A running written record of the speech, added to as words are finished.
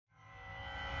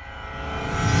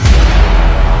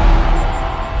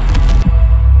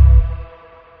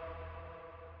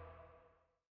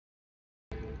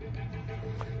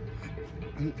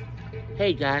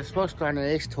Hey guys, what's going on?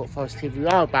 It's Talk Forest TV. We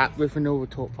are back with another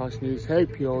Talk Forest news.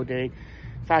 Hope you're all doing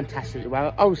fantastically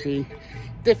well. Obviously,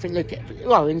 different look at,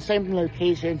 well, in the same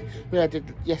location we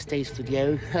did yesterday's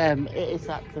video. It is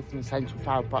at Clifton Central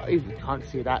File, but you can't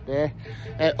see that there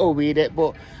or read it.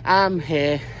 But I'm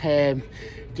here to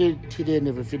do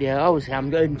another video. Obviously, I'm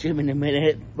going to gym in a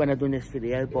minute when I'm doing this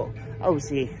video, but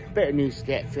obviously, a bit of news to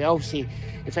get through. Obviously,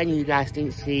 if any of you guys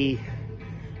didn't see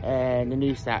the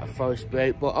news that Forest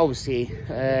broke, but obviously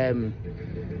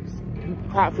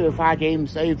quite a few of our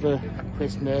games over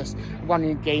Christmas.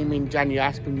 One game in January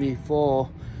has been moved for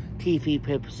TV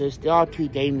purposes. There are two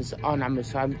games on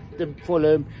Amazon, the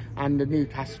Fulham and the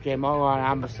Newcastle game are on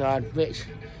Amazon, which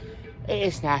it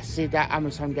is nice to see that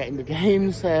Amazon getting the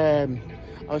games.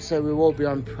 Also, we will be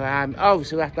on Prime.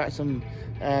 Obviously, we've got some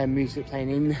music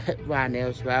playing in right now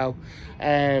as well.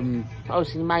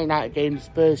 Obviously, the Man United game, the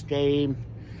Spurs game,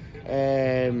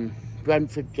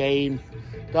 Brentford game.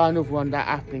 There's another one that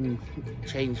has been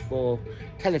changed for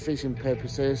television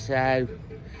purposes. So,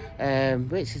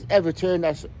 which is Everton.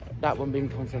 That one been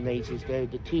confirmed ages ago.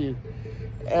 The two.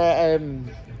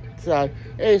 So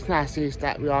it is nice to see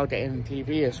that we are getting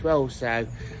TV as well. So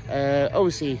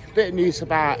obviously, a bit of news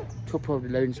about a couple of the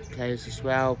loans players as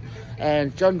well.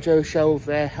 John Joe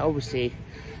Shelvey, obviously,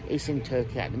 he's in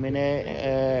Turkey at the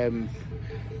minute.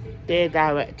 Their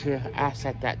director has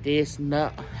said that there's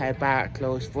not a bar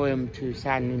clause for him to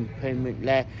sign in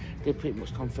permanently. They pretty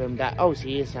much confirmed that.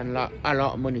 Obviously, he's a lot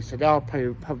of money, so they are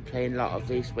probably paying a lot of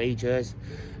these wages.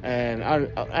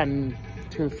 And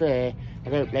to be fair, I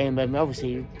don't blame him.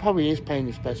 Obviously, he probably is playing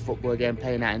his best football again,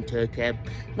 playing out in Turkey.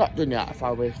 Not doing it at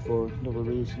far away for another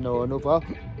reason or another.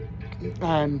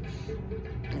 And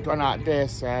gone out there,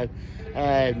 so.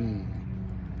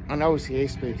 And obviously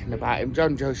he's speaking about him.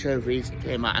 John Joe Shelvey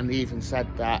came out and even said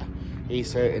that he's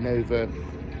certain over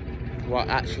what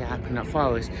actually happened at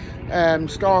Forest.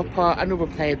 Scarpa, another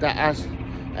player that has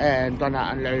gone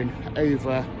out on loan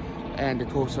over the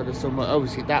course of the summer.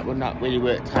 Obviously that would not really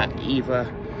worked out either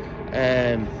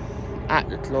at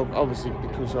the club, obviously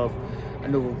because of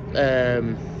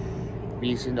another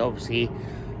reason, obviously.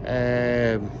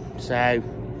 So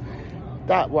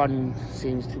that one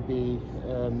seems to be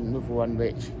another one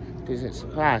which doesn't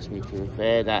surprise me, to be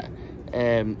fair, that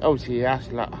obviously he has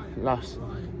lost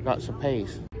lots of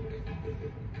pace.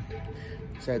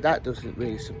 So that doesn't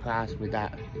really surprise me,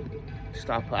 that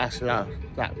Scarpa has lost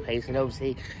that pace. And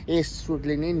obviously he is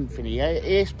struggling in Finny.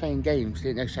 He is playing games,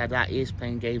 didn't know that he is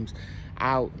playing games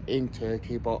out in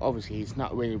Turkey, but obviously it's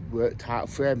not really worked out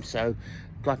for him. So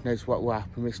God knows what will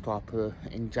happen with Scarpa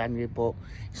in January, but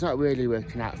it's not really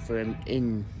working out for him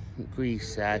in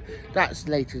Greece. So that's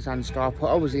the latest on Scarpa.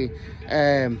 Obviously,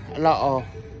 a lot of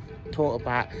talk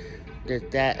about the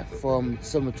debt from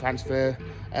summer transfer.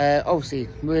 Obviously,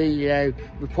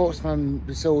 reports from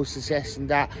the source suggesting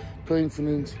that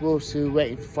Corinthians will still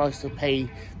waiting for Forest to pay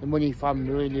the money from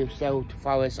Mourinho sale to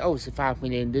Forest. Obviously, 5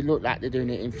 million. They look like they're doing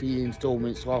it in 3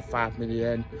 instalments of 5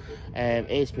 million.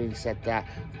 It's been said that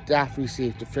they have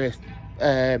received the first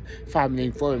 5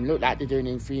 million for him. Look like they're doing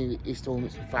it in 3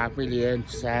 instalments for 5 million.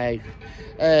 So,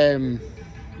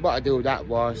 what I do with that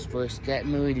was for us to get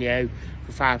Mourinho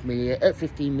for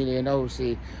 15 million,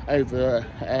 obviously over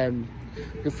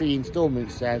the 3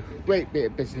 instalments. So great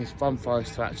bit of business from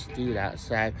Forest to actually do that.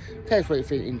 So tell us what you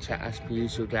think in chat as per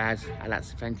usual, guys. I'd like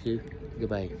to thank you.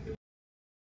 Goodbye.